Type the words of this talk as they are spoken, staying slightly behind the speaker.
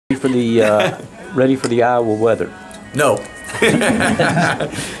for the Iowa weather? No.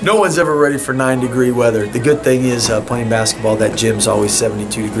 No one's ever ready for 9-degree weather. The good thing is playing basketball, that gym's always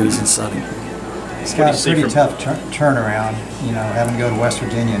 72 degrees and sunny. It's got a pretty tough turnaround, you know, having to go to West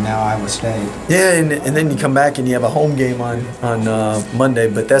Virginia and now Iowa State. Yeah, and then you come back and you have a home game on Monday,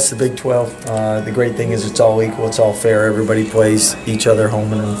 but that's the Big 12. The great thing is it's all equal, it's all fair. Everybody plays each other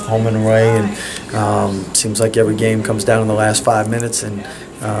home and away, and seems like every game comes down in the last 5 minutes, and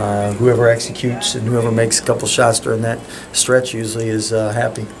whoever executes and whoever makes a couple shots during that stretch usually is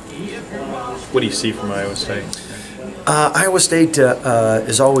happy. What do you see from Iowa State? Iowa State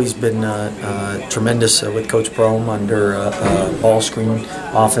has always been tremendous with Coach Prohm under ball screen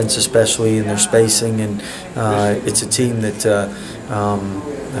offense, especially in their spacing, and it's a team that,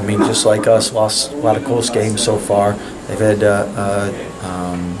 I mean, just like us, lost a lot of close games so far. They've had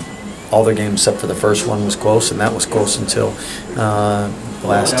all their games except for the first one was close, and that was close until the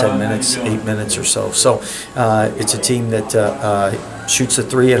last 10 minutes, 8 minutes or so. So it's a team that shoots a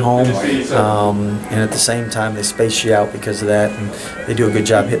three at home, and at the same time they space you out because of that, and they do a good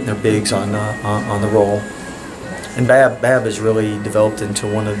job hitting their bigs on the roll. And Babb has really developed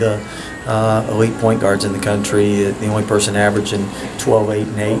into one of the elite point guards in the country, the only person averaging 12, 8,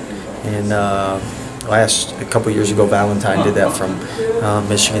 and 8. And a couple of years ago, Valentine did that from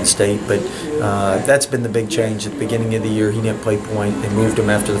Michigan State, but that's been the big change. At the beginning of the year, he didn't play point. They moved him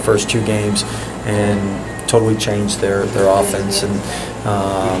after the first 2 games and totally changed their offense, and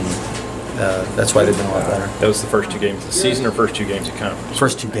that's why they've been a lot better. That was the first 2 games of the season or first 2 games of conference?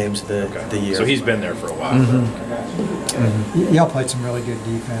 First 2 games of the year. So he's been there for a while. Y'all played some really good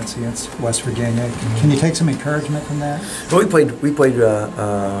defense against West Virginia. Can you take some encouragement from that? Well, we played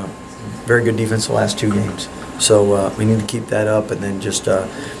very good defense the last 2 games, so we need to keep that up, and then just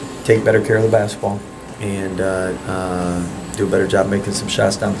take better care of the basketball and do a better job making some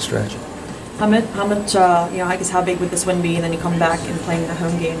shots down the stretch. How much, you know, I guess how big would this win be, and then you come back and playing the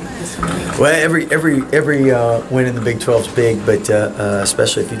home game this coming week? Well, every win in the Big 12 is big, but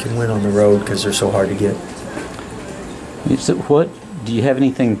especially if you can win on the road because they're so hard to get. So what do you have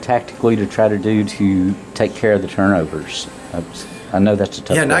anything tactically to try to do to take care of the turnovers? I know that's a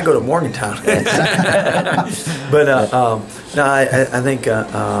tough Yeah, not go to Morgantown. But no, I think,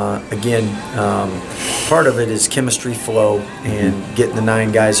 again, part of it is chemistry flow and getting the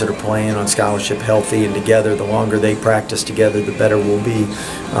 9 guys that are playing on scholarship healthy and together. The longer they practice together, the better we'll be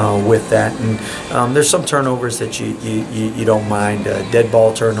with that. And there's some turnovers that you don't mind, dead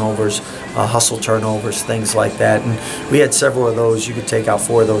ball turnovers, hustle turnovers, things like that. And we had several of those. You could take out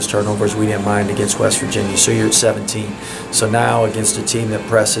 4 of those turnovers we didn't mind against West Virginia. So you're at 17. So now against a team that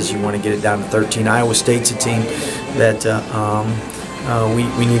presses, you want to get it down to 13. Iowa State's a team that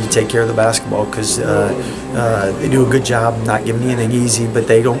we need to take care of the basketball because they do a good job not giving you anything easy, but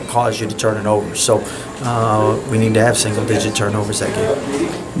they don't cause you to turn it over. So we need to have single-digit turnovers that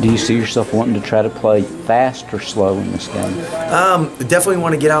game. Do you see yourself wanting to try to play fast or slow in this game? Definitely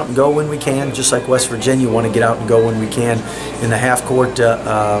want to get out and go when we can, just like West Virginia want to get out and go when we can. In the half court,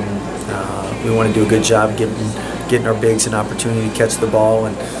 we want to do a good job getting our bigs an opportunity to catch the ball,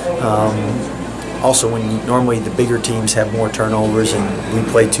 and also when normally the bigger teams have more turnovers and we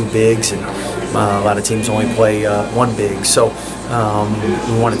play 2 bigs, and a lot of teams only play 1 big, so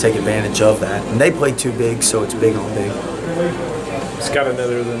we want to take advantage of that. And they play 2 bigs, so it's big on big. Scott,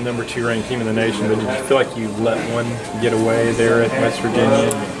 another the number 2 ranked team in the nation, but did you feel like you let one get away there at West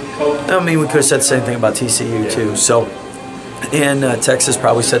Virginia? I mean, we could have said the same thing about TCU too. So, and Texas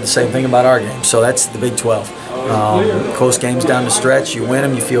probably said the same thing about our game. So that's the Big 12. Close games down the stretch. You win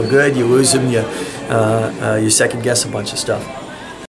them, you feel good. You lose them, you second guess a bunch of stuff.